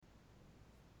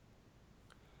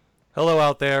Hello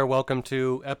out there. Welcome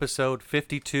to episode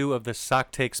 52 of the Sock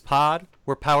Takes Pod.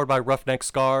 We're powered by Roughneck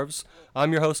Scarves.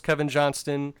 I'm your host, Kevin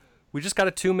Johnston. We just got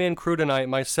a two-man crew tonight,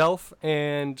 myself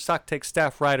and Sock Takes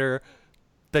staff writer,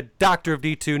 the Doctor of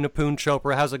D2, Nipun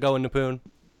Chopra. How's it going, Nipun?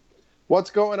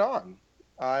 What's going on?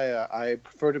 I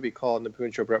prefer to be called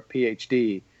Nipun Chopra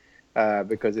PhD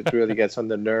because it really gets on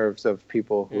the nerves of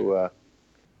people who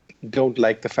don't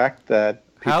like the fact that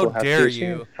people How have dare PhD.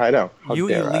 you? I know. You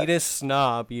elitist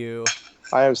snob, you.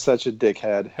 I am such a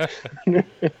dickhead.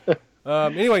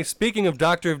 Anyway, speaking of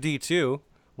Doctor of D2,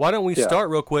 why don't we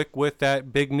start real quick with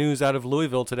that big news out of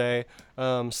Louisville today,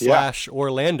 slash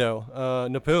Orlando.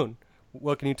 Nipun,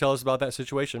 what can you tell us about that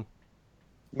situation?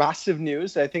 Massive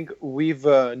news. I think we've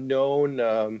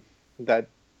known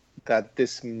that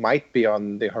this might be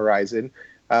on the horizon.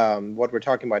 What we're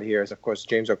talking about here is, of course,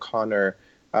 James O'Connor,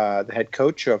 the head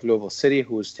coach of Louisville City,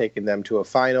 who's taken them to a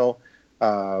final.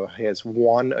 He has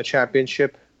won a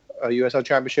championship, a USL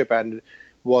championship, and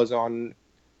was on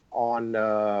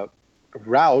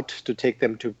route to take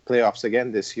them to playoffs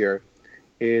again this year.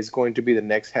 Is going to be the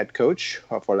next head coach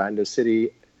of Orlando City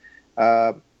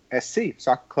SC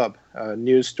Soccer Club. A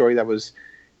news story that was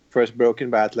first broken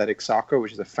by Athletic Soccer,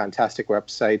 which is a fantastic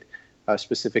website,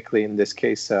 specifically in this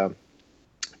case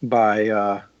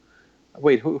by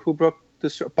who broke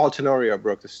this? Paul Tenorio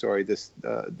broke the story. This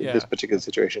particular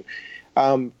situation.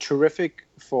 Terrific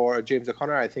for James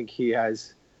O'Connor. I think he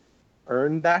has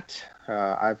earned that.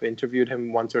 I've interviewed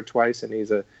him once or twice, and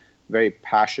he's a very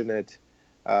passionate,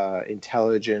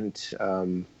 intelligent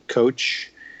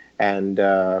coach. And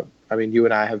I mean, you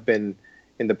and I have been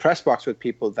in the press box with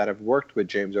people that have worked with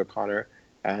James O'Connor,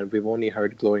 and we've only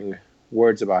heard glowing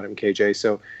words about him, KJ.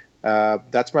 So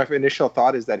that's my initial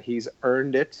thought, is that he's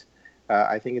earned it.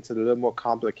 I think it's a little more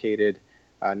complicated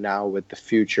now with the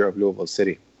future of Louisville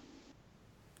City.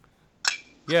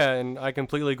 Yeah, and I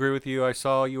completely agree with you. I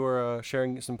saw you were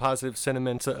sharing some positive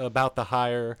sentiments about the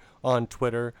hire on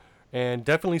Twitter, and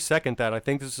definitely second that. I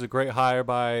think this is a great hire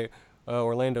by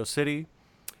Orlando City.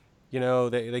 You know,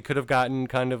 they could have gotten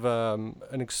kind of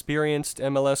an experienced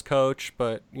MLS coach,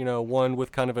 but, you know, one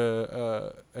with kind of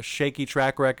a shaky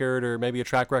track record, or maybe a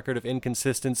track record of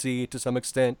inconsistency to some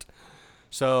extent.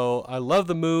 So I love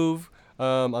the move.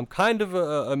 I'm kind of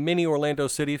a mini Orlando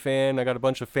City fan. I got a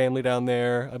bunch of family down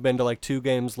there. I've been to like 2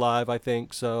 games live, I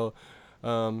think. So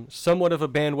somewhat of a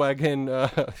bandwagon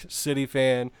City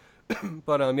fan.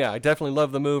 But I definitely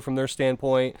love the move from their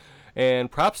standpoint.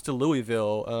 And props to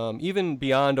Louisville, even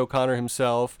beyond O'Connor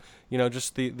himself. You know,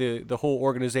 just the whole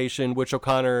organization, which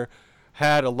O'Connor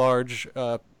had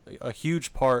a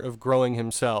huge part of growing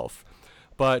himself.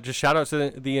 But just shout out to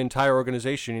the entire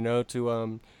organization, you know,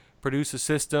 to produce a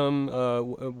system,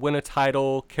 win a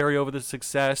title, carry over the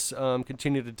success,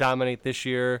 continue to dominate this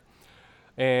year.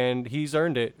 And he's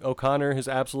earned it. O'Connor has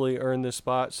absolutely earned this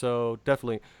spot. So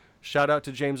definitely shout out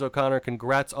to James O'Connor.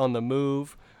 Congrats on the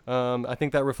move. I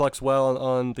think that reflects well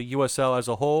on the USL as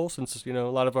a whole, since, you know, a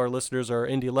lot of our listeners are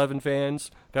Indy 11 fans.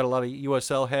 Got a lot of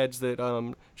USL heads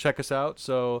that check us out.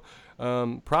 So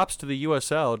props to the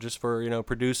USL just for, you know,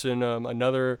 producing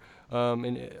another.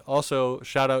 And also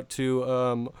shout out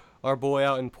to our boy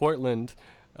out in Portland.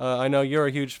 I know you're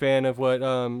a huge fan of what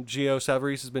Gio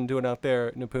Savarese has been doing out there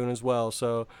at Nipun as well.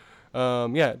 So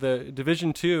the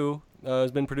Division 2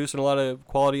 has been producing a lot of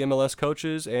quality MLS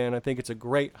coaches, and I think it's a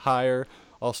great hire.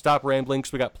 I'll stop rambling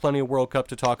because we got plenty of World Cup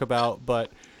to talk about.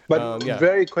 But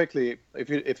very quickly,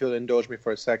 if you'll indulge me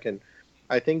for a second,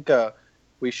 I think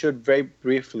we should very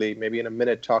briefly, maybe in a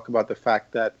minute, talk about the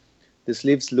fact that this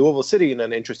leaves Louisville City in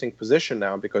an interesting position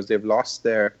now, because they've lost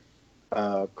their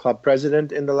club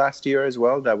president in the last year as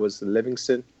well. That was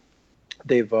Livingston.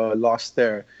 They've lost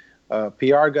their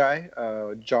PR guy.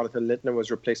 Jonathan Lintner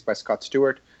was replaced by Scott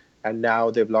Stewart, and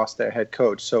now they've lost their head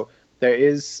coach. So there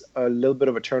is a little bit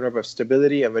of a turnover of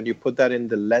stability, and when you put that in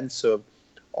the lens of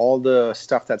all the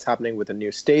stuff that's happening with the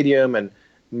new stadium and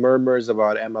murmurs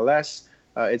about MLS,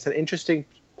 it's an interesting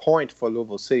point for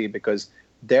Louisville City, because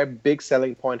their big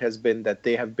selling point has been that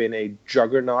they have been a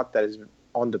juggernaut that is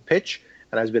on the pitch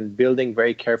and has been building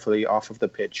very carefully off of the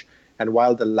pitch. And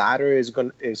while the latter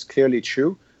is clearly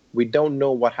true, we don't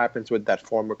know what happens with that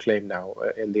former claim now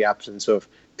in the absence of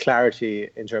clarity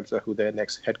in terms of who their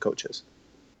next head coach is.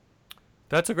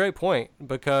 That's a great point,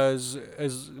 because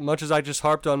as much as I just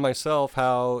harped on myself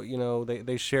how, you know,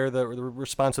 they share the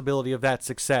responsibility of that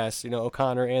success, you know,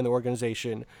 O'Connor and the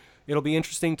organization, it'll be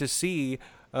interesting to see.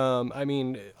 I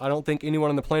mean, I don't think anyone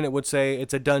on the planet would say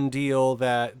it's a done deal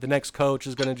that the next coach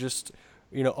is going to just,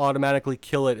 you know, automatically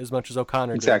kill it as much as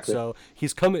O'Connor did. Exactly. So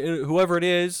he's coming, whoever it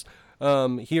is,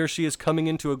 he or she is coming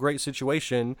into a great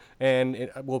situation and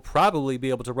it will probably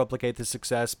be able to replicate the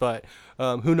success, but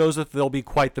who knows if they'll be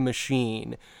quite the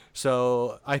machine.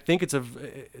 So I think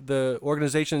the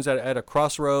organization's at a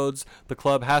crossroads. The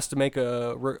club has to make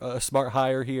a smart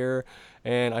hire here,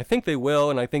 and I think they will,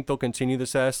 and I think they'll continue the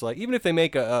success. Like even if they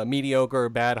make a mediocre or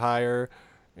bad hire,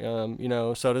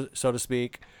 so to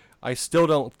speak, I still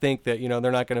don't think that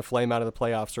they're not going to flame out of the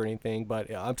playoffs or anything. But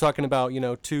I'm talking about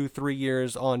 2-3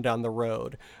 years on down the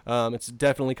road. It's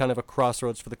definitely kind of a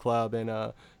crossroads for the club,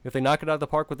 and if they knock it out of the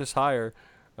park with this hire.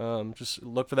 Just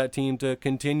look for that team to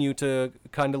continue to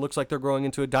kind of looks like they're growing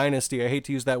into a dynasty. I hate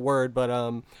to use that word,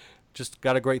 but just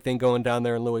got a great thing going down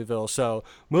there in Louisville. So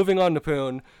moving on,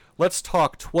 Nipun, let's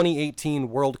talk 2018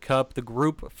 World Cup. The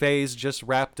group phase just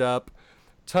wrapped up.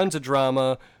 Tons of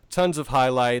drama, tons of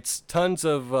highlights, tons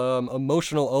of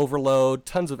emotional overload,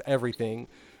 tons of everything.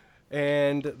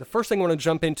 And the first thing I want to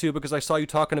jump into, because I saw you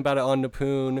talking about it on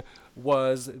Nipun,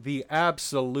 was the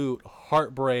absolute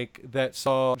heartbreak that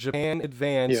saw Japan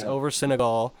advance over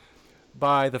Senegal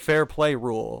by the fair play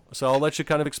rule. So I'll let you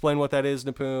kind of explain what that is,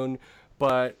 Nipun.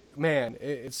 But, man,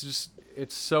 it's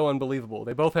so unbelievable.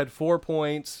 They both had 4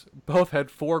 points, both had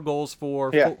 4 goals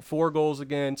for, 4 goals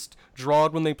against,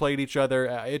 drawed when they played each other.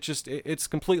 It's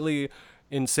completely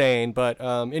insane. But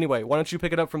anyway, why don't you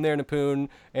pick it up from there, Nipun,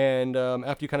 and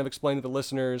after you kind of explain to the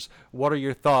listeners, what are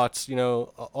your thoughts,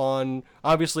 on,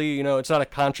 obviously, it's not a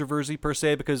controversy per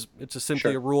se because it's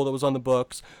simply a rule that was on the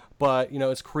books, but,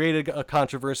 it's created a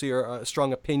controversy or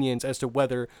strong opinions as to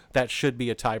whether that should be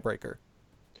a tiebreaker.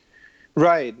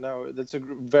 Right. No, that's a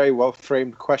very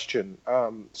well-framed question.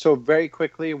 So very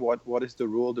quickly, what is the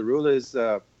rule? The rule is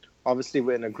obviously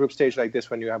in a group stage like this,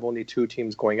 when you have only 2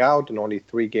 teams going out and only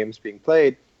 3 games being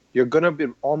played, you're going to be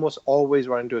almost always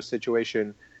run into a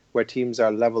situation where teams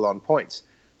are level on points.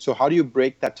 So how do you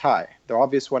break that tie? The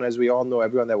obvious one, as we all know,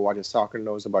 everyone that watches soccer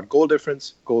knows about goal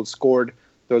difference, goals scored.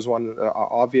 Those ones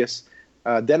are obvious.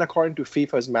 Then according to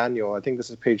FIFA's manual, I think this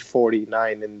is page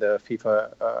 49 in the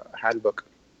FIFA handbook,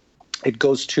 it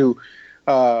goes to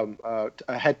a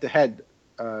head-to-head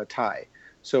tie.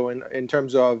 So in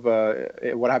terms of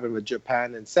what happened with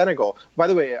Japan and Senegal, by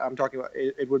the way, I'm talking about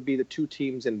it would be the 2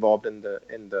 teams involved in this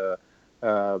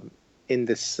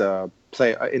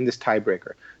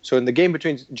tiebreaker. So in the game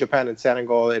between Japan and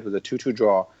Senegal, it was a 2-2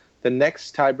 draw. The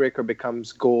next tiebreaker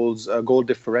becomes goal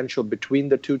differential between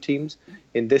the 2 teams.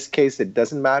 In this case, it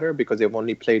doesn't matter because they've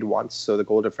only played once. So the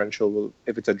goal differential will,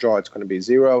 if it's a draw, it's going to be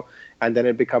 0. And then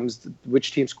it becomes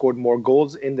which team scored more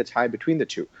goals in the tie between the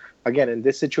 2. Again, in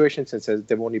this situation, since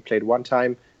they've only played one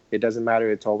time, it doesn't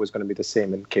matter. It's always going to be the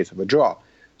same in case of a draw.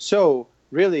 So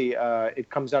really,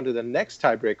 it comes down to the next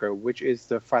tiebreaker, which is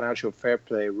the financial fair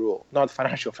play rule. Not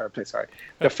financial fair play, sorry.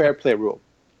 The fair play rule.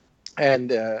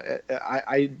 And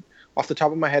I off the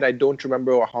top of my head, I don't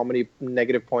remember how many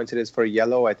negative points it is for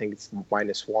yellow. I think it's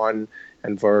 -1.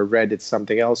 And for red, it's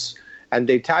something else. And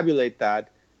they tabulate that,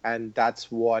 and that's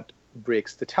what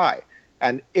breaks the tie.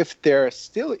 And if they're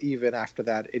still even after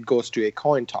that, it goes to a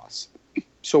coin toss.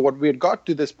 So what we had got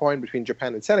to this point between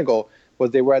Japan and Senegal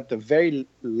was they were at the very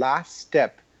last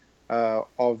step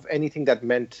of anything that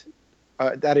meant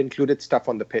that included stuff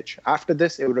on the pitch. After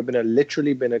this, it would have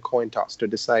literally been a coin toss to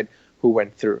decide who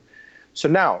went through. So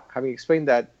now, having explained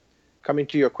that, coming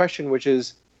to your question, which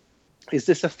is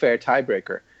this a fair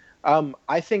tiebreaker?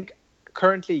 I think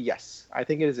currently, yes. I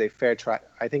think it is a fair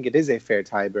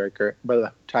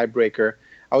tiebreaker.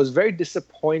 I was very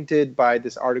disappointed by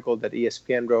this article that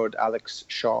ESPN wrote, Alex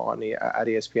Shaw at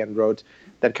ESPN wrote,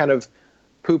 that kind of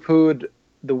poo-pooed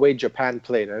the way Japan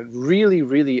played. And it really,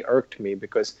 really irked me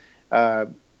because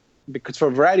for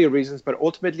a variety of reasons, but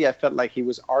ultimately I felt like he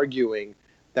was arguing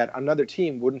that another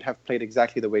team wouldn't have played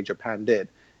exactly the way Japan did.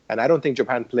 And I don't think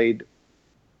Japan played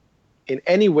in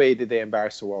any way did they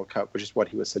embarrass the World Cup, which is what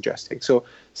he was suggesting. So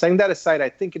setting that aside, I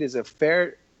think it is a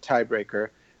fair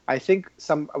tiebreaker. I think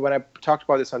when I talked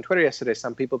about this on Twitter yesterday,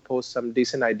 some people post some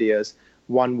decent ideas.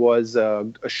 One was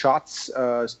shots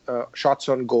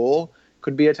on goal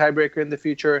could be a tiebreaker in the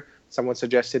future. Someone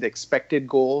suggested expected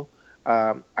goal.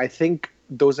 I think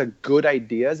those are good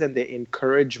ideas and they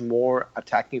encourage more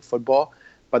attacking football.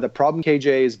 But the problem,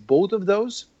 KJ, is both of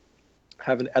those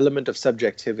have an element of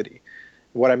subjectivity.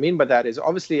 What I mean by that is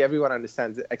obviously everyone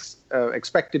understands that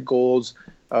expected goals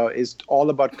is all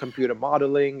about computer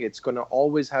modeling. It's going to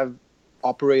always have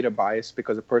operator bias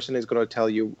because a person is going to tell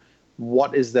you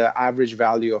what is the average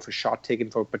value of a shot taken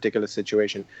for a particular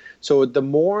situation. So the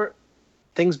more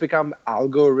things become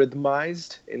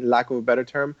algorithmized, in lack of a better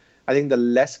term, I think the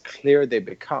less clear they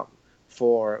become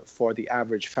for the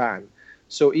average fan.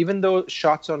 So even though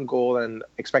shots on goal and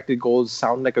expected goals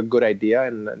sound like a good idea,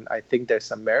 and I think there's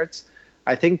some merits,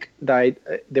 I think that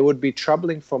they would be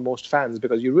troubling for most fans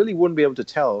because you really wouldn't be able to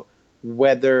tell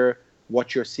whether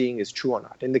what you're seeing is true or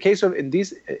not. In the case of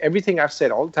everything I've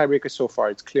said, all the tiebreakers so far,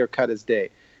 it's clear cut as day.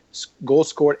 Goals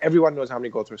scored, everyone knows how many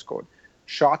goals were scored.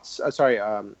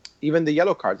 Even the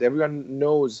yellow cards, everyone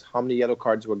knows how many yellow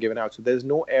cards were given out. So there's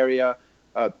no area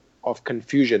of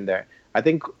confusion there. I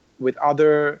think with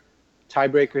other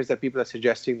tiebreakers that people are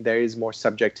suggesting, there is more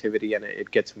subjectivity and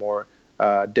it gets more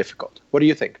difficult. What do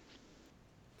you think?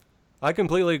 I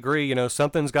completely agree.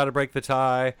 Something's got to break the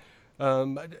tie.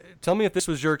 Tell me if this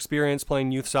was your experience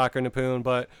playing youth soccer, Nipun,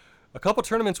 but a couple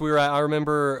tournaments we were at, I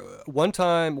remember one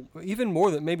time, even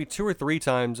more than maybe 2 or 3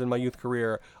 times in my youth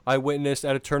career, I witnessed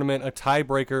at a tournament a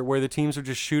tiebreaker where the teams would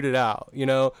just shoot it out,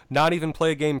 not even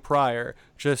play a game prior.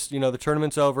 Just, the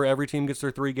tournament's over, every team gets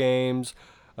their 3 games.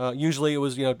 Usually it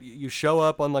was, you show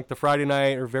up on like the Friday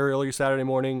night or very early Saturday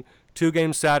morning, 2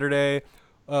 games Saturday,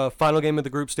 final game of the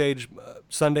group stage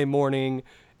Sunday morning,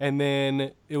 and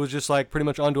then it was just like pretty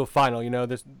much onto a final.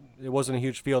 It wasn't a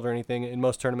huge field or anything in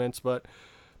most tournaments, but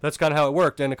that's kind of how it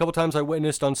worked. And a couple times I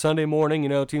witnessed on Sunday morning,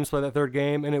 teams play that 3rd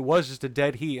game, and it was just a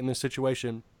dead heat in this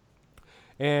situation.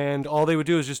 And all they would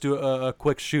do is just do a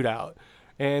quick shootout.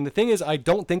 And the thing is, I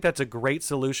don't think that's a great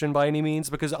solution by any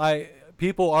means, because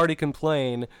people already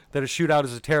complain that a shootout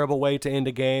is a terrible way to end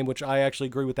a game, which I actually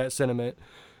agree with that sentiment.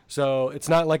 So it's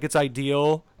not like it's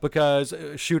ideal, because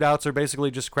shootouts are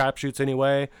basically just crapshoots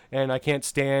anyway, and I can't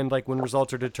stand like when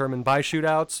results are determined by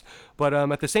shootouts. But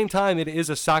at the same time, it is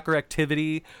a soccer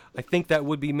activity. I think that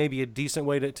would be maybe a decent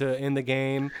way to end the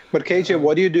game. But KJ,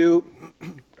 what do you do?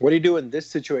 What do you do in this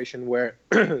situation where,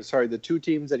 the 2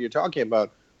 teams that you're talking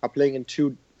about are playing in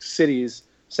 2 cities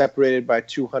separated by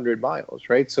 200 miles,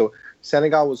 right? So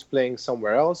Senegal was playing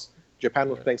somewhere else, Japan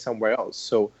was playing somewhere else.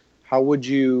 So how would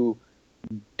you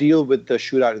deal with the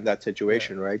shootout in that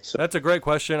situation, right? So that's a great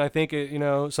question. I think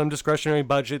some discretionary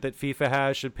budget that FIFA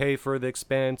has should pay for the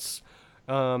expense,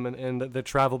 and the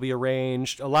travel be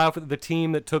arranged. Allow for the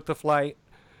team that took the flight,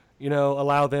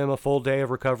 allow them a full day of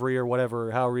recovery or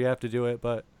whatever, however you have to do it.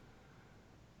 But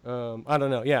I don't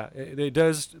know. Yeah, it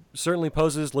does certainly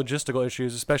poses logistical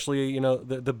issues, especially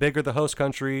the bigger the host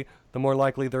country, the more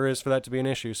likely there is for that to be an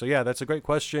issue. So yeah, that's a great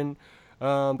question.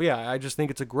 But yeah, I just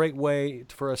think it's a great way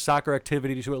for a soccer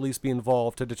activity to at least be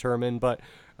involved to determine. But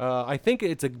I think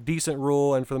it's a decent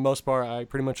rule, and for the most part, I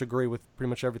pretty much agree with pretty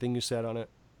much everything you said on it.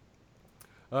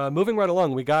 Moving right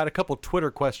along, we got a couple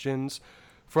Twitter questions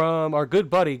from our good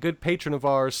buddy, good patron of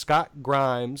ours, Scott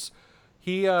Grimes.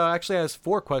 He actually has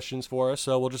 4 questions for us,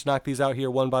 so we'll just knock these out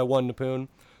here one by one, Nipun.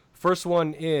 First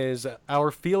one is our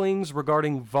feelings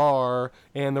regarding VAR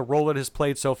and the role it has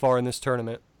played so far in this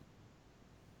tournament.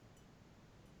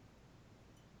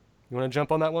 You want to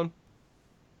jump on that one?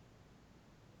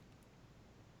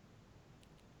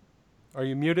 Are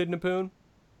you muted, Nipun?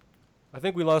 I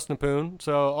think we lost Nipun,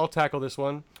 so I'll tackle this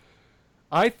one.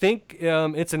 I think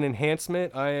it's an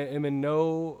enhancement. I am in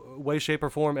no way, shape, or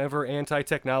form ever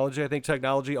anti-technology. I think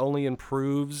technology only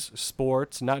improves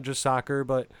sports, not just soccer,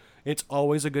 but it's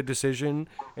always a good decision.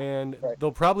 And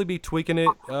they'll probably be tweaking it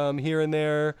here and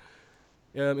there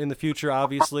in the future,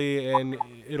 obviously, and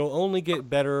it'll only get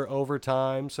better over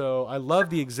time. So I love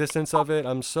the existence of it.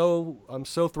 I'm so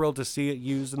thrilled to see it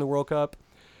used in the World Cup.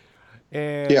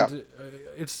 And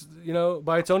it's,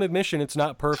 by its own admission, it's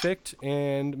not perfect,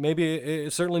 and maybe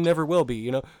it certainly never will be.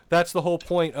 That's the whole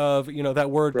point of, that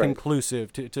word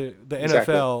conclusive to the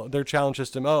NFL, their challenge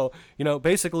system.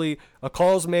 Basically a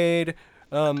call's made.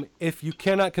 If you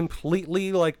cannot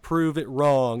completely prove it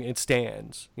wrong, it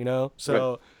stands,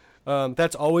 so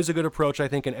that's always a good approach, I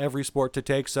think, in every sport to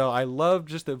take. So I love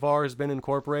just that VAR has been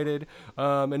incorporated.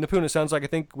 And Nipun, it sounds like I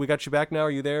think we got you back now.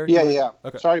 Are you there? Yeah.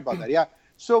 Okay. Sorry about that. Yeah.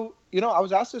 So, I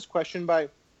was asked this question by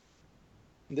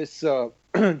this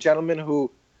gentleman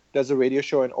who does a radio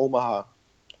show in Omaha.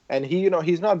 And he,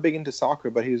 he's not big into soccer,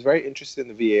 but he was very interested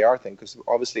in the VAR thing because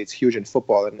obviously it's huge in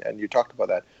football, and you talked about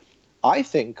that. I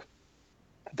think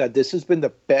that this has been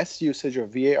the best usage of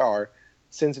VAR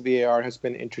since VAR has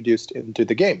been introduced into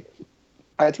the game.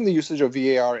 I think the usage of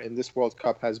VAR in this World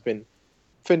Cup has been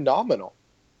phenomenal.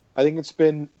 I think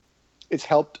it's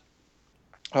helped.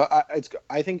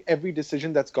 I think every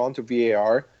decision that's gone to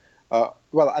VAR,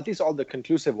 at least all the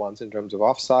conclusive ones in terms of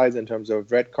offsides, in terms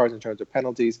of red cards, in terms of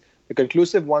penalties, the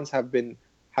conclusive ones have a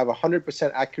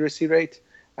 100% accuracy rate,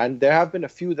 and there have been a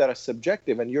few that are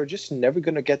subjective, and you're just never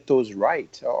going to get those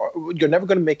right, or you're never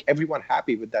going to make everyone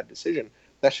happy with that decision.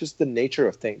 That's just the nature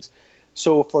of things.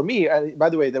 So for me, by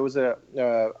the way, there was I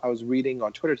was reading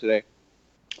on Twitter today,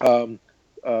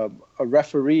 a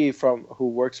referee from who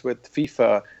works with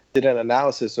FIFA did an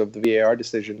analysis of the VAR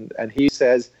decision, and he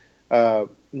says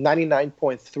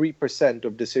 99.3%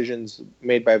 of decisions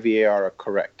made by VAR are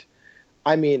correct.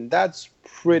 I mean, that's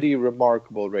pretty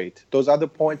remarkable rate. Those other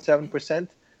 0.7%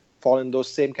 fall in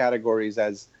those same categories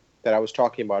as that I was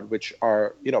talking about, which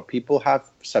are, people have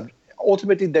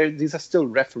ultimately these are still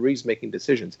referees making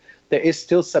decisions. There is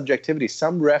still subjectivity.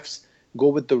 Some refs go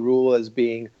with the rule as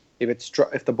being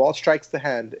if the ball strikes the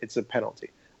hand, it's a penalty.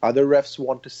 Other refs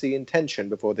want to see intention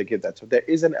before they give that. So there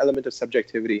is an element of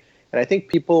subjectivity. And I think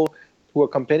people who are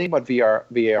complaining about VAR,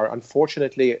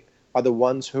 unfortunately, are the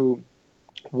ones who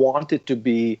want it to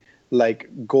be like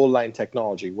goal line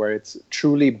technology, where it's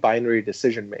truly binary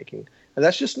decision making. And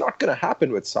that's just not going to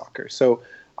happen with soccer. So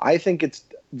I think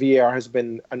VAR has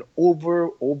been an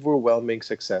overwhelming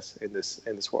success in this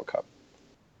World Cup.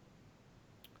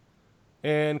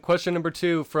 And question number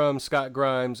 2 from Scott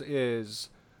Grimes is,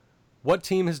 what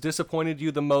team has disappointed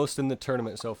you the most in the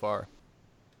tournament so far?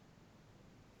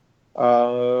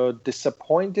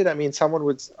 Disappointed? I mean,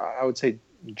 I would say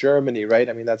Germany, right?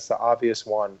 I mean, that's the obvious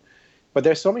one. But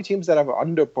there's so many teams that have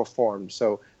underperformed.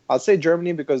 So I'll say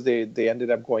Germany because they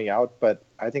ended up going out. But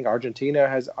I think Argentina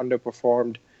has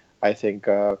underperformed. I think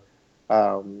who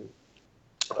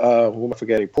am I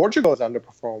forgetting? Portugal has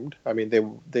underperformed. I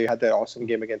mean, they had that awesome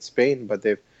game against Spain, but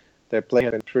their play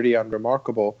has been pretty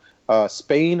unremarkable.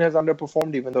 Spain has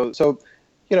underperformed, even though. So,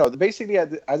 basically,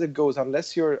 as it goes,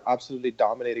 unless you're absolutely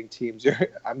dominating teams,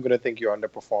 I'm going to think you're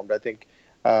underperformed. I think,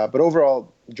 but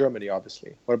overall, Germany,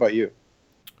 obviously. What about you?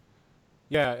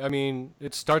 Yeah, I mean,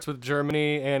 it starts with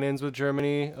Germany and ends with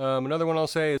Germany. Another one I'll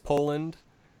say is Poland.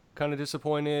 Kind of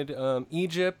disappointed.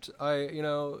 Egypt,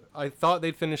 I thought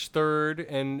they'd finish third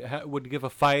and would give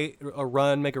make a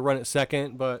run at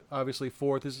second, but obviously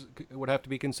fourth would have to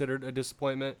be considered a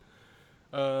disappointment.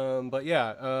 But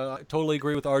yeah, I totally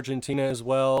agree with Argentina as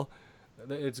well.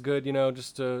 It's good,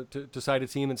 just to cite a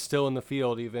team that's still in the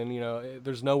field. Even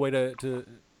there's no way to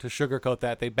sugarcoat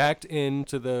that. They backed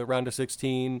into the round of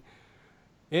 16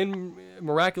 in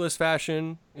miraculous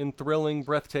fashion, in thrilling,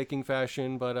 breathtaking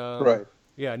fashion, but right.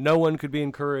 Yeah, no one could be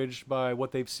encouraged by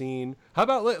what they've seen. How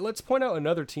about let's point out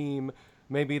another team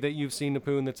maybe that you've seen,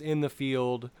 Nipun, that's in the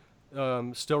field,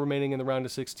 still remaining in the round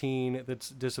of 16 that's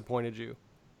disappointed you.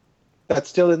 That's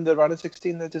still in the round of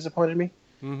 16 that disappointed me?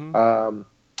 Mm-hmm.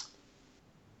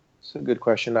 It's a good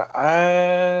question.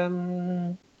 I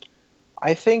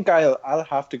think I'll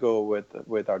have to go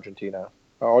with Argentina.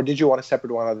 Or did you want a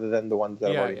separate one other than the ones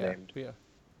that I've already named? Yeah.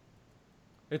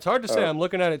 It's hard to say. I'm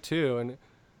looking at it too, and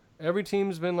every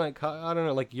team's been like, I don't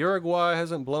know, like Uruguay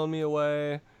hasn't blown me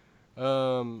away. I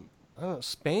don't know,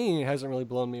 Spain hasn't really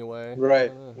blown me away.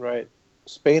 Right.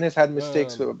 Spain has had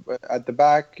mistakes at the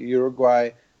back.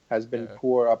 Uruguay has been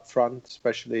poor up front,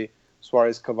 especially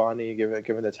Suarez, Cavani,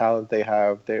 given the talent they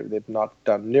have. They've not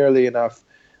done nearly enough.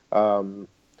 I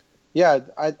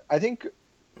think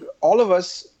all of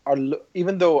us are,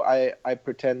 even though I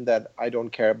pretend that I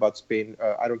don't care about Spain,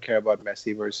 I don't care about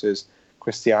Messi versus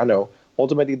Cristiano.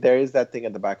 Ultimately, there is that thing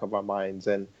at the back of our minds.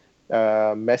 And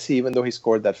Messi, even though he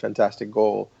scored that fantastic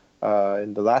goal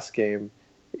in the last game,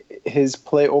 his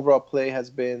overall play has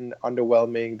been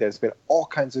underwhelming. There's been all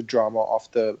kinds of drama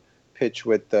off the pitch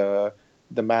with the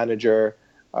manager.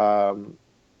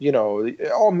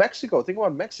 Mexico. Think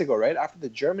about Mexico, right? After the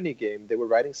Germany game, they were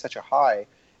riding such a high,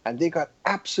 and they got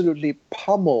absolutely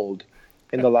pummeled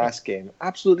in the last game.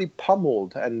 Absolutely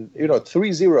pummeled. And,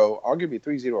 3-0, arguably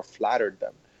 3-0 flattered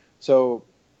them. So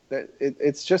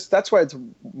it's just, that's why it's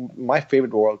my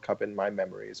favorite World Cup in my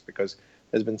memories, because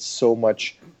there's been so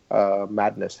much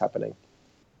madness happening.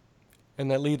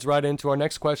 And that leads right into our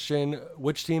next question.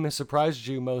 Which team has surprised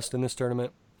you most in this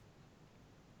tournament?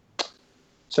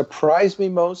 Surprised me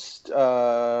most?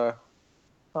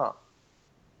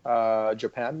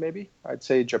 Japan, maybe. I'd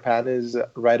say Japan is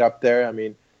right up there. I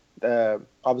mean,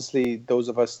 obviously, those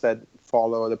of us that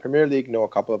follow the Premier League know a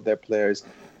couple of their players.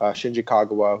 Shinji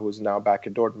Kagawa, who's now back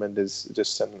in Dortmund, is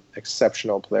just an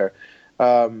exceptional player.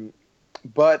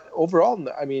 But overall,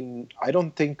 I mean, I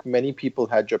don't think many people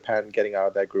had Japan getting out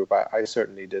of that group. I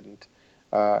certainly didn't.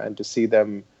 And to see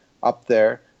them up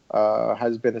there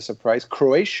has been a surprise.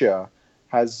 Croatia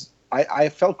I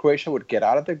felt Croatia would get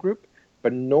out of the group,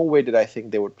 but no way did I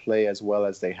think they would play as well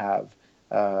as they have,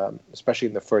 especially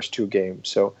in the first two games.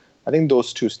 So I think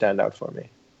those two stand out for me.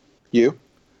 You?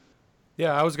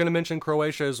 Yeah, I was going to mention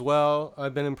Croatia as well.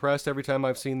 I've been impressed every time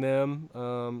I've seen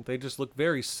them. They just look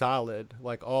very solid,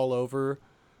 like all over.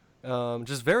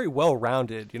 just very well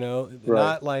rounded. Right.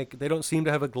 Not like they don't seem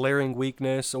to have a glaring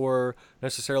weakness or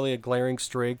necessarily a glaring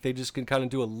strength. They just can kind of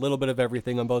do a little bit of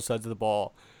everything on both sides of the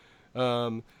ball.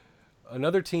 Um,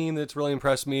 Another team that's really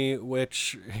impressed me,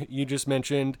 which you just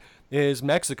mentioned, is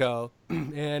Mexico.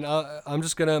 And I'm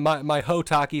just gonna my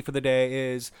Hotaki for the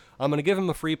day is I'm gonna give them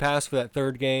a free pass for that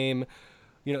third game.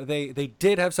 They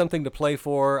did have something to play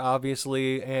for,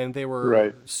 obviously, and they were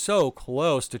Right. so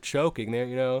close to choking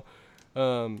there.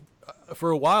 Um,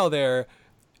 for a while there,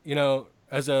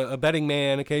 as a betting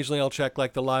man, occasionally I'll check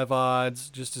like the live odds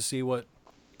just to see what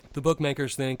the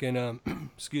bookmakers think. And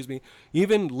excuse me,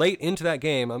 even late into that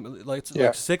game, like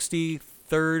Yeah.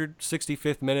 63rd,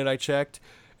 65th minute, I checked.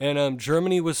 And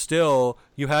Germany was still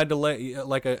you had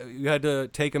to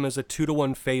take them as a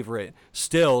 2-1 favorite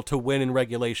still to win in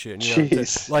regulation.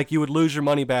 Jeez. Like you would lose your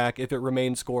money back if it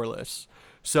remained scoreless.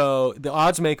 So the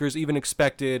odds makers even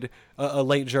expected a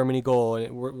late Germany goal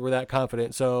and were that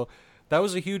confident. So that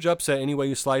was a huge upset any way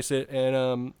you slice it.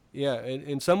 And yeah,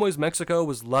 in some ways Mexico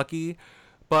was lucky,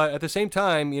 but at the same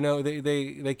time,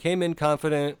 they came in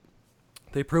confident.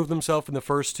 They proved themselves in the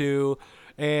first two.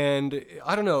 And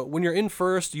I don't know, when you're in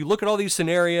first, you look at all these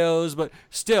scenarios, but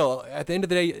still, at the end of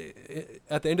the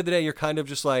day, you're kind of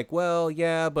just like, well,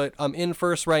 yeah, but I'm in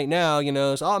first right now,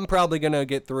 so I'm probably gonna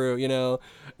get through,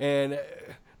 and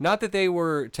not that they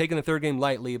were taking the third game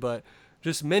lightly, but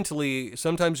just mentally,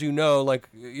 sometimes like,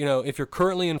 if you're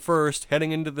currently in first,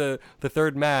 heading into the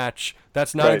third match,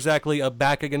 that's not Right. exactly a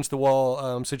back against the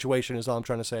wall situation, is all I'm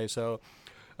trying to say. So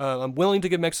I'm willing to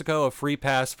give Mexico a free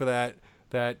pass for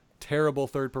that terrible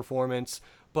third performance,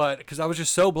 but because I was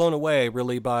just so blown away,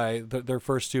 really, by their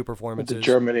first two With the performances.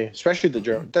 Germany, especially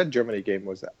that Germany game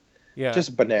was Yeah,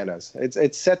 just bananas.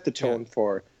 It set the yeah. tone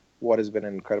for what has been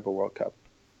an incredible World Cup.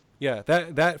 Yeah,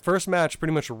 that first match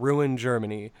pretty much ruined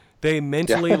Germany. They Yeah.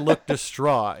 mentally looked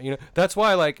distraught. That's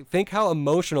why, like, think how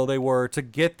emotional they were to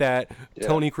get that Yeah.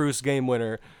 Tony Cruz game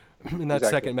winner in that Exactly.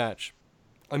 second match.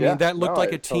 I mean, Yeah. that No, looked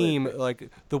like I a totally team, agree. like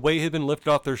the weight had been lifted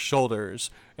off their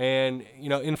shoulders. And,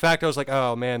 in fact, I was like,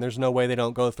 oh man, there's no way they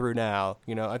don't go through now.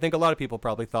 I think a lot of people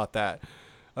probably thought that.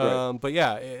 Right. But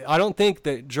yeah, I don't think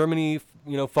that Germany,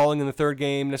 falling in the third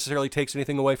game necessarily takes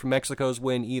anything away from Mexico's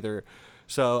win either.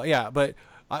 So yeah, but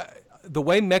I, the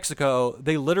way Mexico,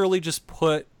 they literally just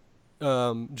put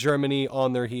Germany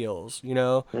on their heels,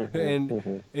 Hmm. and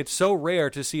Hmm. it's so rare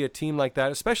to see a team like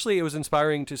that. Especially, it was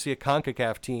inspiring to see a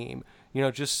CONCACAF team,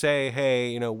 just say,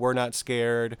 hey, we're not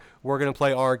scared. We're gonna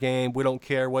play our game. We don't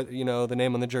care what the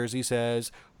name on the jersey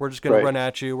says. We're just gonna Right. run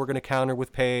at you. We're gonna counter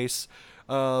with pace.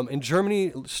 And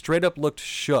Germany straight up looked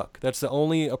shook. That's the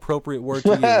only appropriate word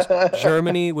to use.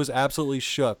 Germany was absolutely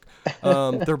shook.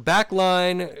 Their back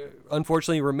line,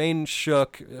 unfortunately, remained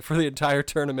shook for the entire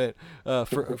tournament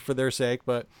for their sake.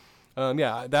 But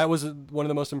yeah, that was one of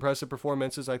the most impressive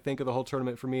performances, I think, of the whole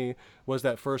tournament for me, was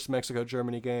that first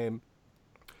Mexico-Germany game.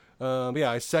 Yeah,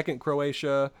 I second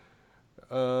Croatia.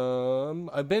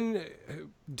 I've been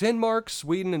Denmark,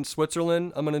 Sweden, and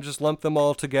Switzerland. I'm gonna just lump them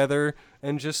all together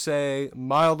and just say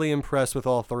mildly impressed with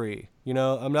all three.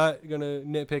 I'm not gonna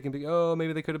nitpick and be, oh,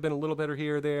 maybe they could have been a little better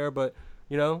here or there, but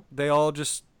they all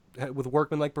just with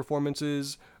workmanlike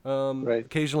performances, Right.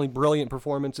 occasionally brilliant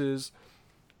performances.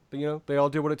 But, they all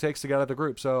did what it takes to get out of the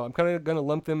group. So I'm kind of gonna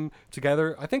lump them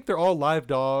together. I think they're all live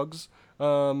dogs.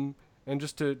 And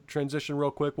just to transition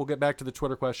real quick, we'll get back to the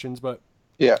Twitter questions, but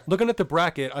Yeah. looking at the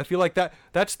bracket, I feel like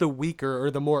that's the weaker or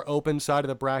the more open side of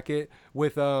the bracket,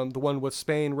 with the one with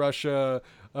Spain, Russia,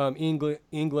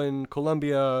 England,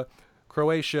 Colombia,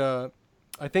 Croatia.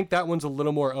 I think that one's a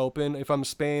little more open. If I'm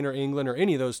Spain or England or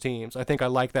any of those teams, I think I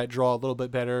like that draw a little bit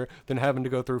better than having to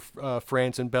go through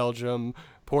France and Belgium,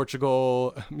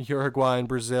 Portugal, Uruguay, and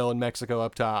Brazil, and Mexico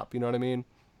up top. You know what I mean?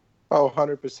 Oh,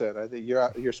 100%. I think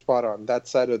you're spot on.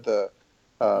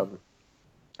 Um,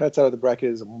 that side of the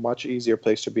bracket is a much easier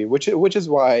place to be, which is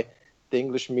why the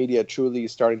English media truly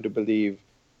is starting to believe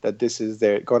that this is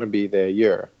going to be their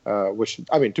year. Which,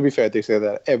 I mean, to be fair, they say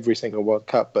that every single World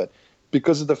Cup, but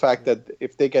because of the fact that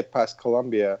if they get past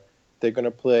Colombia, they're going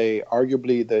to play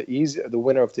arguably the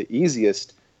winner of the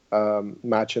easiest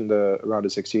match in the round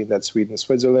of 16. That's Sweden,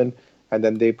 Switzerland, and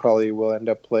then they probably will end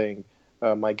up playing.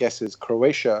 My guess is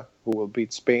Croatia, who will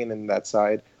beat Spain in that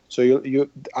side. So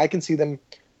I can see them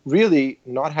really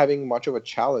not having much of a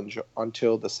challenge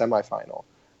until the semifinal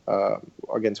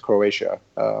against Croatia.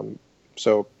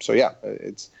 So yeah,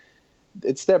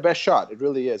 it's their best shot. It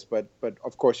really is. But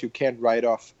of course you can't write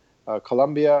off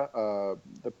Colombia.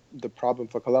 The problem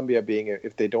for Colombia being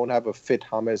if they don't have a fit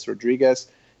James Rodriguez,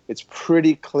 it's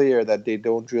pretty clear that they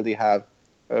don't really have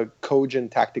a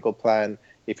cogent tactical plan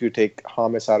if you take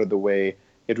James out of the way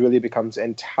it really becomes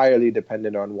entirely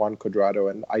dependent on Juan Cuadrado,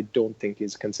 and I don't think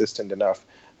he's consistent enough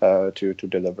to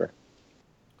deliver.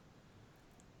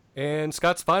 And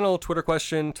Scott's final Twitter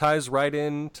question ties right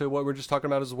into what we're just talking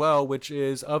about as well, which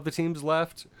is, of the teams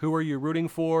left, who are you rooting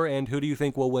for and who do you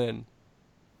think will win?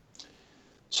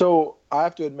 So I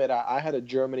have to admit, I had a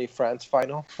Germany-France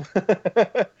final.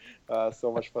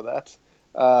 So much for that.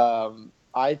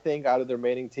 I think out of the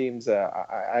remaining teams,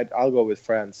 I'll go with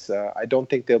France. I don't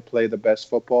think they'll play the best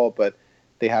football, but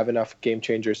they have enough game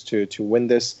changers to win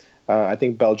this. I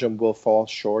think Belgium will fall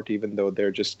short, even though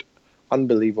they're just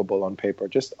unbelievable on paper.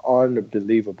 Just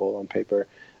unbelievable on paper.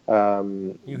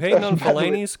 You hating on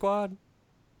Fellaini's squad?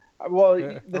 Well,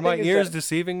 are my ears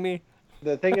deceiving me?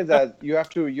 The thing is that you have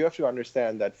to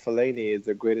understand that Fellaini is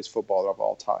the greatest footballer of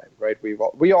all time, right?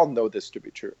 We all know this to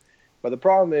be true. But the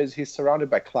problem is he's surrounded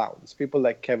by clowns, people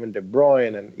like Kevin De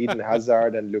Bruyne and Eden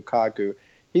Hazard and Lukaku.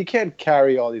 He can't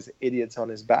carry all these idiots on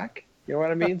his back. You know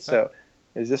what I mean? So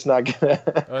it's just not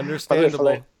gonna.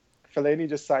 Understandable. Fellaini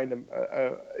just signed him.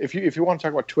 If you want to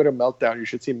talk about Twitter meltdown, you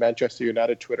should see Manchester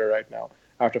United Twitter right now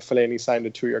after Fellaini signed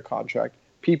a 2-year contract.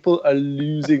 People are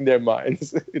losing their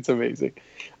minds. It's amazing.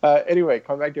 Anyway,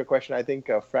 coming back to your question, I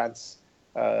think France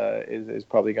is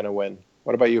probably going to win.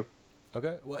 What about you?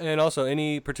 Okay. Well, and also,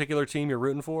 any particular team you're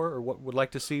rooting for, or what would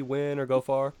like to see win or go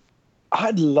far?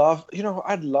 I'd love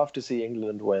to see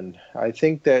England win. I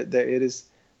think that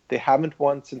they haven't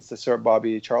won since the Sir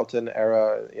Bobby Charlton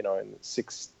era. In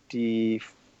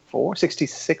 64,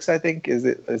 66, I think is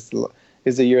the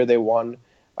year they won.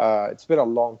 It's been a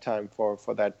long time for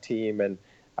that team, and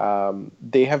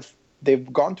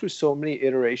they've gone through so many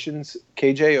iterations,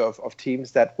 KJ, of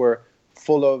teams that were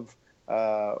full of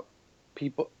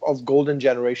people of golden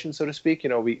generation, so to speak.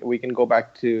 We can go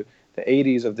back to the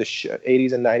 80s of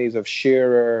 80s and 90s of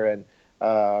Shearer and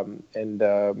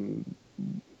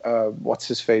what's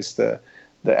his face, the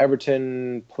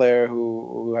Everton player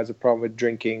who has a problem with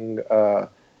drinking. I'm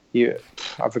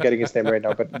forgetting his name right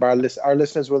now, but our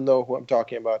listeners will know who I'm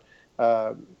talking about.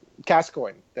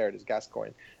 Gascoigne. There it is,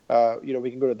 Gascoigne.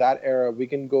 We can go to that era. We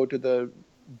can go to the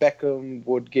Beckham,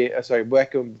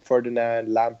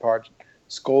 Ferdinand, Lampard,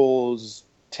 Scholes,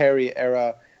 Terry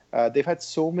era. They've had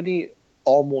so many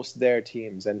almost there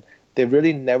teams, and they've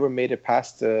really never made it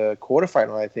past the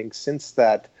quarterfinal. I think since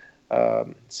that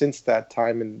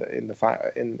time in the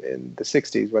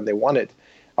 60s when they won it.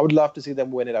 I would love to see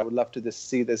them win it. I would love to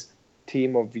see this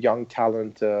team of young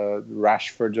talent,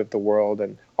 Rashfords of the world,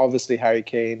 and obviously Harry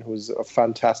Kane, who's a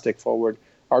fantastic forward,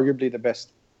 arguably the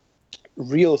best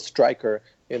real striker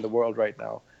in the world right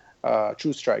now,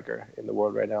 true striker in the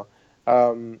world right now.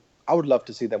 I would love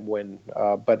to see them win,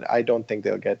 but I don't think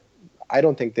they'll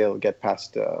get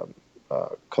past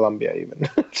Colombia even,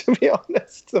 to be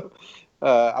honest. So,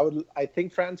 I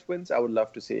think France wins. I would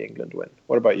love to see England win.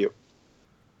 What about you?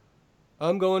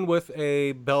 I'm going with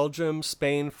a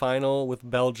Belgium-Spain final with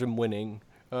Belgium winning.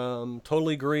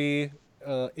 Totally agree.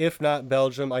 If not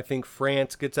Belgium, I think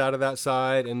France gets out of that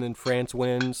side, and then France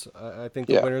wins. I think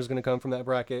the winner is going to come from that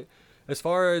bracket. As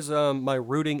far as my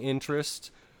rooting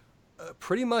interest,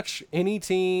 pretty much any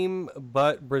team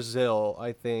but Brazil,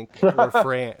 I think, or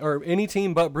France, or any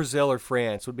team but Brazil or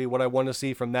France would be what I want to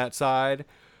see from that side.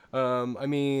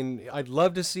 I'd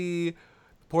love to see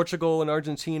Portugal and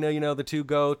Argentina, the two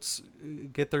GOATs,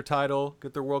 get their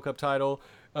World Cup title.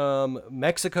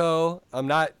 Mexico, I'm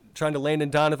not trying to Landon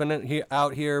Donovan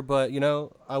out here, but,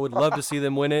 I would love to see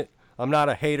them win it. I'm not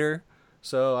a hater,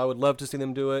 so I would love to see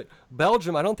them do it.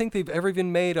 Belgium, I don't think they've ever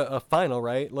even made a final,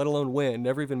 right? Let alone win.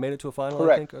 Never even made it to a final,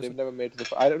 Correct. I think. They've never made it to the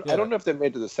final. I don't know if they've made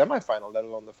it to the semifinal, let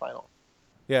alone the final.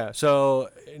 Yeah, so,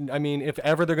 if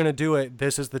ever they're going to do it,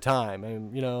 this is the time.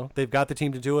 And, they've got the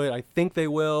team to do it. I think they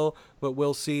will, but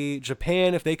we'll see.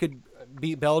 Japan, if they could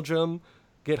beat Belgium,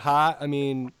 get hot,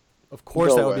 of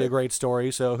course that would be a great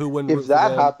story. So who wouldn't? If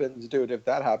that happens,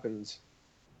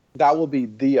 that will be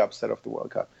the upset of the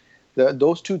World Cup.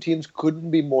 Those two teams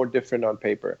couldn't be more different on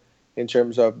paper in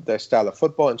terms of their style of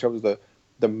football, in terms of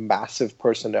the massive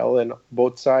personnel in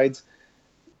both sides.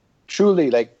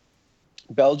 Truly,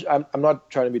 Belgium, I'm not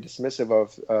trying to be dismissive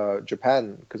of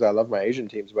Japan because I love my Asian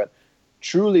teams, but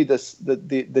truly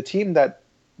the team that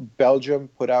Belgium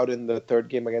put out in the third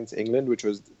game against England, which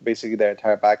was basically their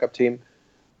entire backup team,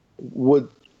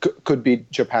 could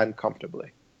beat Japan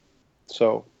comfortably.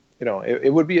 So,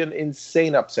 it would be an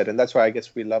insane upset, and that's why I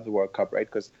guess we love the World Cup, right?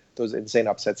 Because those insane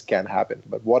upsets can happen.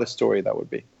 But what a story that would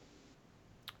be.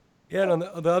 Yeah, and on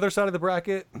the other side of the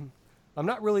bracket, I'm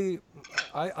not really.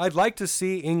 I'd like to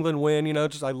see England win.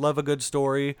 I love a good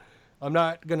story. I'm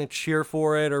not gonna cheer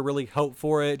for it or really hope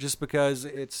for it just because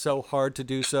it's so hard to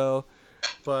do so.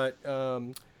 But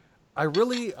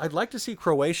I'd like to see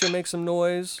Croatia make some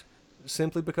noise,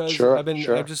 simply because Sure, I've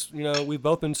sure. just, we've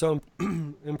both been so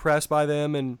impressed by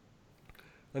them. And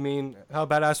I mean, how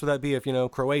badass would that be if,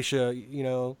 Croatia,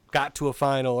 got to a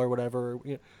final or whatever.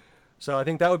 So I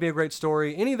think that would be a great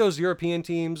story. Any of those European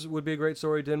teams would be a great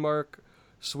story. Denmark,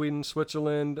 Sweden,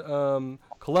 Switzerland,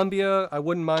 Colombia, I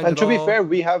wouldn't mind And at to be all. fair,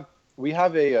 we have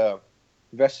a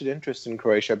vested interest in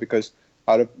Croatia because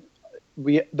out of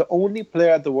the only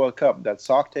player at the World Cup that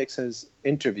Soctex has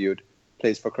interviewed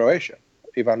plays for Croatia,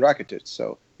 Ivan Rakitic.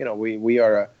 So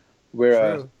we're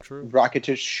True, true.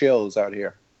 Rakitic shills out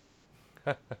here.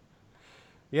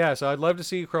 Yeah, so I'd love to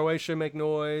see Croatia make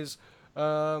noise.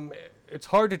 Um, it's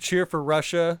hard to cheer for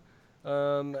Russia.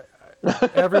 Um,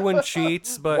 Everyone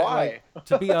cheats, but Why? like,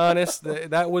 to be honest,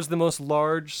 that was the most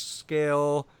large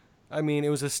scale. I mean, it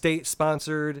was a state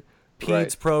sponsored Right.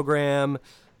 PEDS program.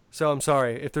 So I'm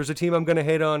sorry if there's a team I'm gonna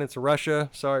hate on, it's Russia.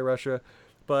 Sorry, Russia.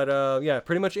 But yeah,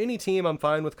 pretty much any team I'm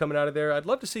fine with coming out of there. I'd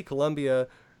love to see Colombia.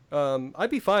 I'd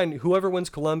be fine whoever wins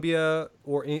Colombia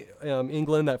or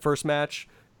England that first match.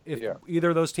 If Yeah. either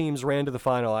of those teams ran to the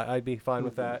final, I'd be fine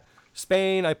with that.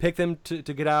 Spain, I picked them to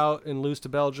get out and lose to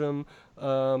Belgium.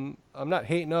 I'm not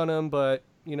hating on them, but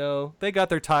they got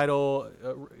their title,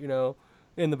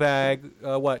 in the bag.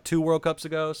 What, 2 World Cups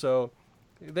ago? So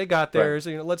they got Right. theirs.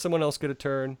 Let someone else get a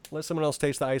turn. Let someone else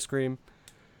taste the ice cream.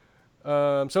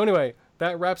 So anyway,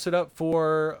 that wraps it up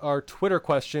for our Twitter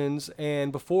questions.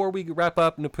 And before we wrap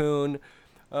up, Napoon,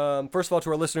 first of all, to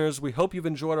our listeners, we hope you've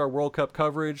enjoyed our World Cup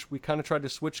coverage. We kind of tried to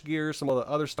switch gears, some of the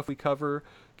other stuff we cover,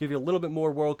 give you a little bit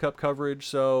more World Cup coverage.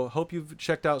 So hope you've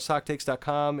checked out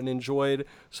socktakes.com and enjoyed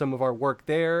some of our work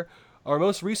there. Our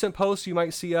most recent post you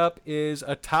might see up is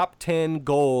a top 10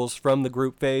 goals from the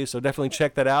group phase. So definitely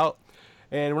check that out.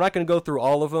 And we're not going to go through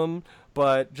all of them,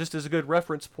 but just as a good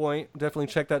reference point, definitely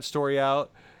check that story out.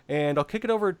 And I'll kick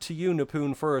it over to you,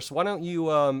 Napoon, first. Why don't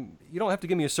you, you don't have to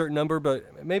give me a certain number,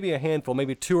 but maybe a handful,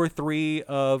 maybe 2 or 3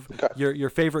 of Okay. your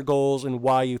favorite goals and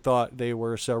why you thought they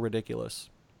were so ridiculous.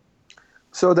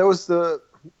 So there was the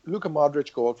Luka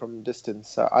Modric goal from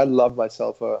distance. I love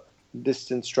myself a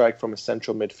distance strike from a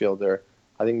central midfielder.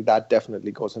 I think that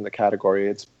definitely goes in the category.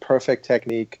 It's perfect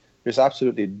technique. Just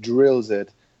absolutely drills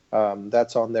it.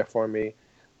 That's on there for me.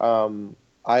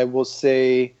 I will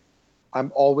say I'm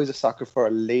always a sucker for a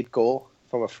late goal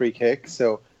from a free kick.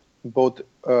 So both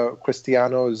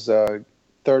Cristiano's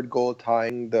third goal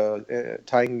tying the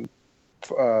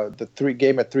three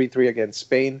game at 3-3 against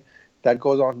Spain, that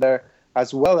goes on there,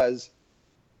 as well as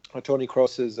Tony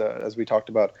Kroos's, as we talked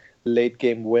about, late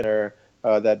game winner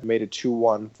that made it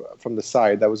 2-1 from the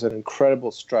side. That was an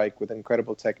incredible strike with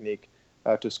incredible technique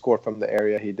to score from the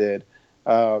area he did.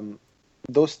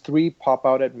 Those three pop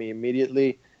out at me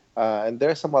immediately, and there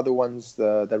are some other ones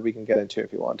that we can get into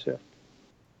if you want to.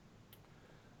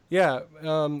 Yeah,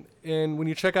 and when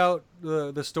you check out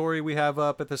the story we have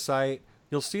up at the site,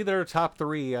 you'll see their top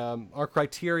 3. Our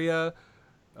criteria,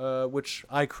 which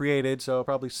I created, so it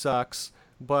probably sucks,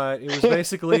 but it was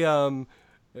basically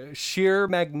sheer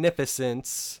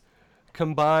magnificence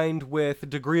combined with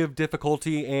degree of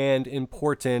difficulty and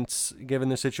importance given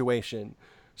the situation.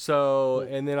 So,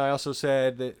 and then I also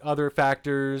said that other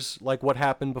factors like what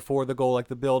happened before the goal, like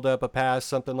the build up, a pass,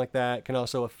 something like that, can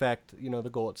also affect the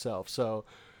goal itself. So,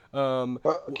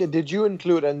 Okay, did you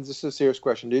include, and this is a serious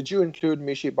question, did you include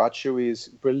Mishi Batshuayi's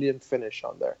brilliant finish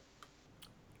on there?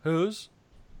 whose?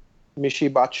 Mishi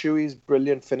Batshuayi's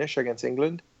brilliant finish against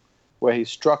England, where he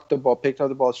struck the ball, picked up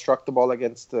the ball, struck the ball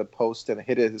against the post, and it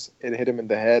hit him in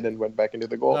the head and went back into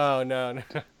the goal. Oh no, no.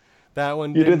 That one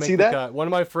You didn't didn't make see the that? cut. One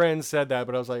of my friends said that,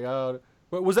 but I was like, oh,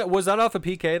 was that off a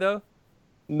PK though?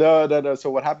 No, no, no. So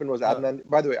what happened was Uh, Adnan.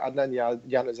 By the way, Adnan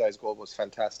Januzaj's goal was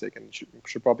fantastic and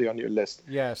should probably on your list.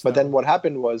 yes. But that then what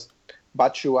happened was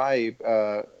Batshuayi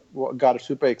got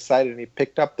super excited and he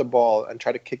picked up the ball and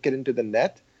tried to kick it into the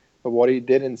net. But what he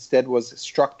did instead was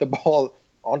struck the ball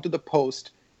onto the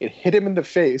post. It hit him in the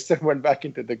face and went back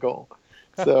into the goal.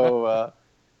 So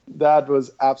that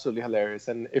was absolutely hilarious.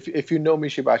 And if you know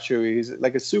Mishi Batshuayi, he's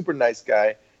like a super nice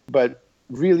guy, but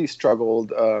really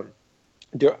struggled.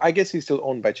 I guess he's still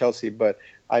owned by Chelsea, but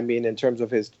I mean, in terms of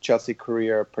his Chelsea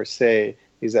career per se,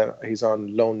 he's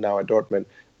on loan now at Dortmund.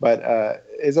 But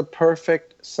is a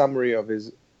perfect summary of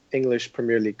his English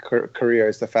Premier League career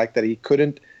is the fact that he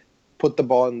couldn't put the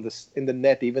ball in the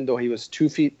net, even though he was 2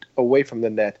 feet away from the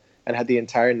net and had the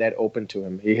entire net open to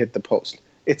him. He hit the post.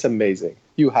 It's amazing.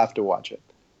 You have to watch it.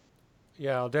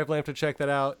 Yeah, I'll definitely have to check that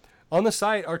out. On the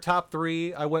site, our top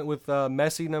 3, I went with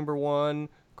Messi number 1,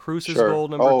 Cruz's Sure. goal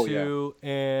number Oh, 2,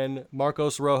 and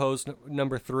Marcos Rojo's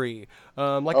number 3.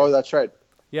 Oh, that's right.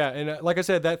 Yeah, and like I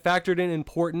said, that factored in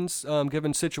importance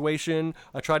given situation.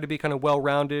 I tried to be kind of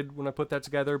well-rounded when I put that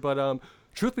together, but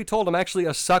truth be told, I'm actually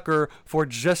a sucker for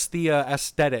just the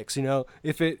aesthetics. You know,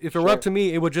 if it were up to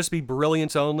me, it would just be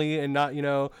brilliance only, and not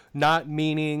not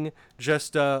meaning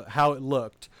just how it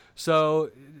looked.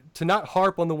 So to not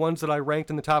harp on the ones that I ranked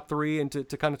in the top three, and to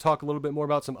kind of talk a little bit more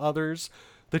about some others,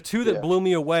 the two that blew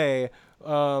me away,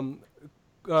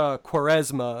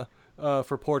 Quaresma.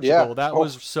 For Portugal, that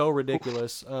was so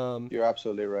ridiculous. You're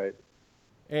absolutely right.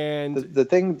 And the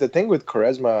thing with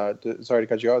Quaresma, sorry to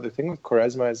cut you off. The thing with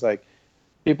Quaresma is like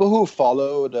people who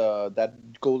followed that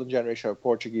golden generation of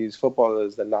Portuguese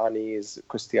footballers, the Nanis,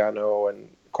 Cristiano, and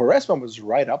Quaresma was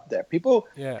right up there. People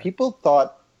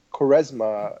thought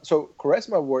Quaresma. So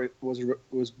Quaresma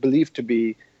was believed to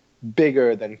be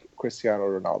bigger than Cristiano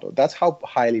Ronaldo. That's how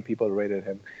highly people rated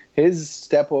him. His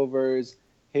stepovers,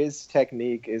 his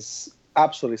technique is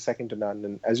absolutely second to none.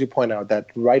 And as you point out, that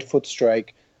right foot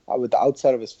strike with the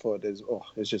outside of his foot is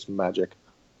just magic.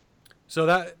 So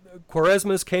that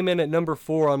Quaresma's came in at number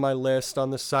 4 on my list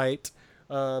on the site.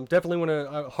 Definitely want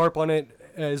to harp on it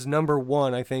as number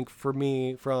 1, I think, for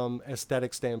me from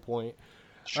aesthetic standpoint.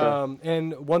 Sure.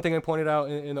 And one thing I pointed out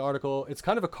in the article, it's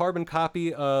kind of a carbon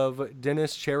copy of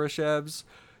Denis Cherishev's.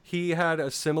 He had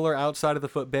a similar outside of the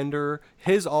foot bender.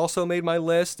 His also made my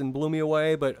list and blew me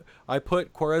away, but I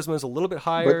put Quaresma's a little bit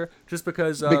higher just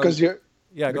because you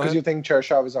think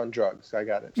Cheryshev is on drugs. I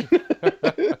got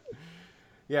it.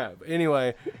 Yeah.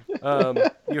 Anyway,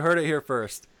 you heard it here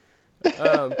first.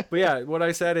 But yeah, what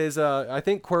I said is I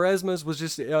think Quaresma's was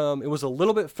just it was a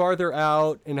little bit farther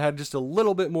out and had just a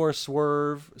little bit more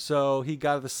swerve, so he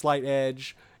got the slight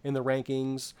edge in the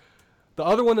rankings. The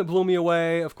other one that blew me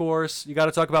away, of course, you got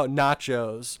to talk about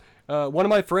Nachos. One of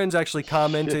my friends actually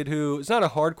commented, who is not a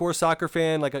hardcore soccer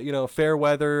fan, like fair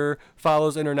weather,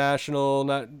 follows international,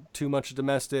 not too much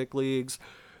domestic leagues,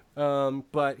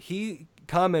 but he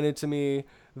commented to me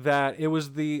that it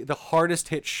was the hardest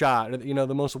hit shot,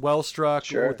 the most well struck,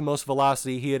 with the most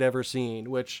velocity he had ever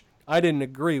seen, which I didn't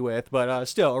agree with, but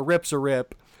still, a rip's a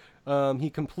rip. He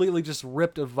completely just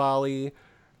ripped a volley.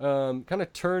 Kind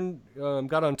of turned,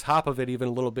 got on top of it even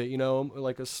a little bit,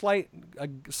 like a slight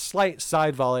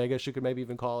side volley, I guess you could maybe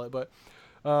even call it, but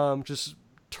just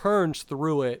turns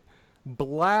through it,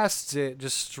 blasts it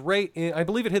just straight in. I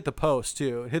believe it hit the post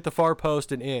too. It hit the far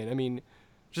post and in. I mean,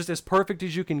 just as perfect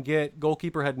as you can get.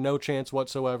 Goalkeeper had no chance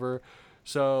whatsoever.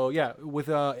 So yeah,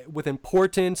 with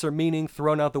importance or meaning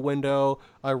thrown out the window,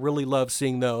 I really love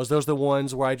seeing those. Those are the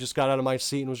ones where I just got out of my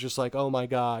seat and was just like, oh my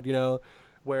God,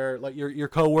 where like your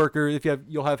coworker,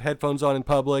 you'll have headphones on in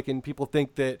public and people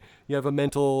think that you have a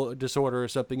mental disorder or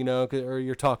something, or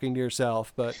you're talking to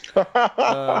yourself. But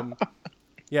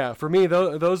yeah, for me,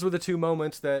 those were the two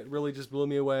moments that really just blew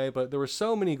me away. But there were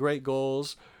so many great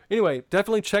goals. Anyway,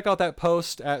 definitely check out that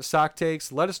post at Sock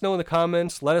Takes. Let us know in the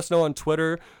comments. Let us know on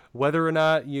Twitter whether or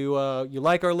not you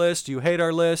like our list, you hate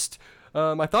our list.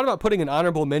 I thought about putting an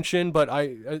honorable mention, but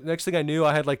next thing I knew,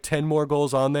 I had like 10 more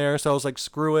goals on there. So I was like,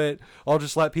 screw it. I'll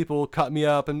just let people cut me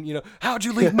up. And, how'd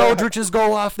you leave Modric's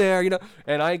goal off there?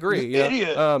 And I agree. You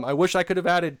idiot. I wish I could have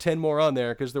added 10 more on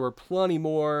there because there were plenty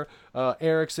more.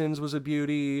 Ericsson's was a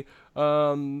beauty.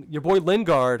 Your boy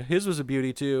Lingard, his was a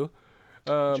beauty too.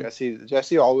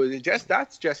 Jesse always,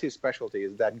 that's Jesse's specialty,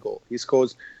 is that goal. He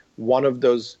scores one of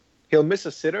those. He'll miss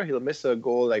a sitter. He'll miss a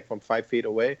goal like from 5 feet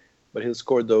away. But he'll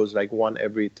score those like one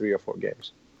every 3 or 4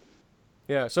 games.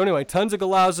 Yeah, so anyway, tons of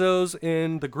Golazos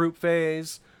in the group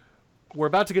phase. We're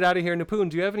about to get out of here. Nipun,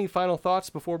 do you have any final thoughts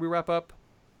before we wrap up?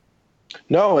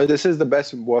 No, this is the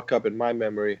best World Cup in my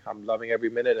memory. I'm loving every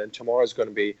minute, and tomorrow's going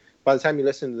to be, by the time you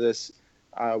listen to this,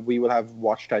 we will have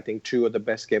watched, I think, 2 of the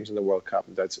best games in the World Cup.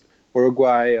 That's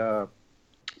Uruguay,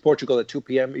 Portugal at 2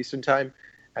 p.m. Eastern Time,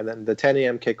 and then the 10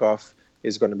 a.m. kickoff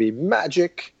is going to be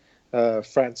magic.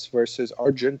 France versus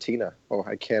Argentina. Oh,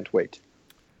 I can't wait.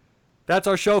 That's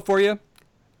our show for you.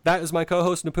 That is my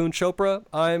co-host, Nipun Chopra.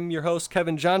 I'm your host,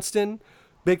 Kevin Johnston.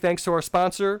 Big thanks to our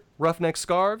sponsor, Roughneck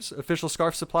Scarves, official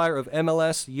scarf supplier of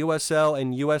MLS, USL,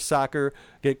 and US Soccer.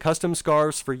 Get custom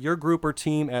scarves for your group or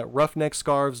team at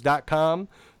roughneckscarves.com.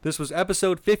 This was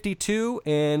episode 52,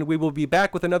 and we will be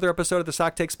back with another episode of the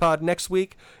Sock Takes Pod next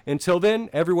week. Until then,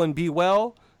 everyone be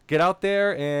well, get out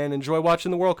there, and enjoy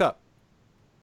watching the World Cup.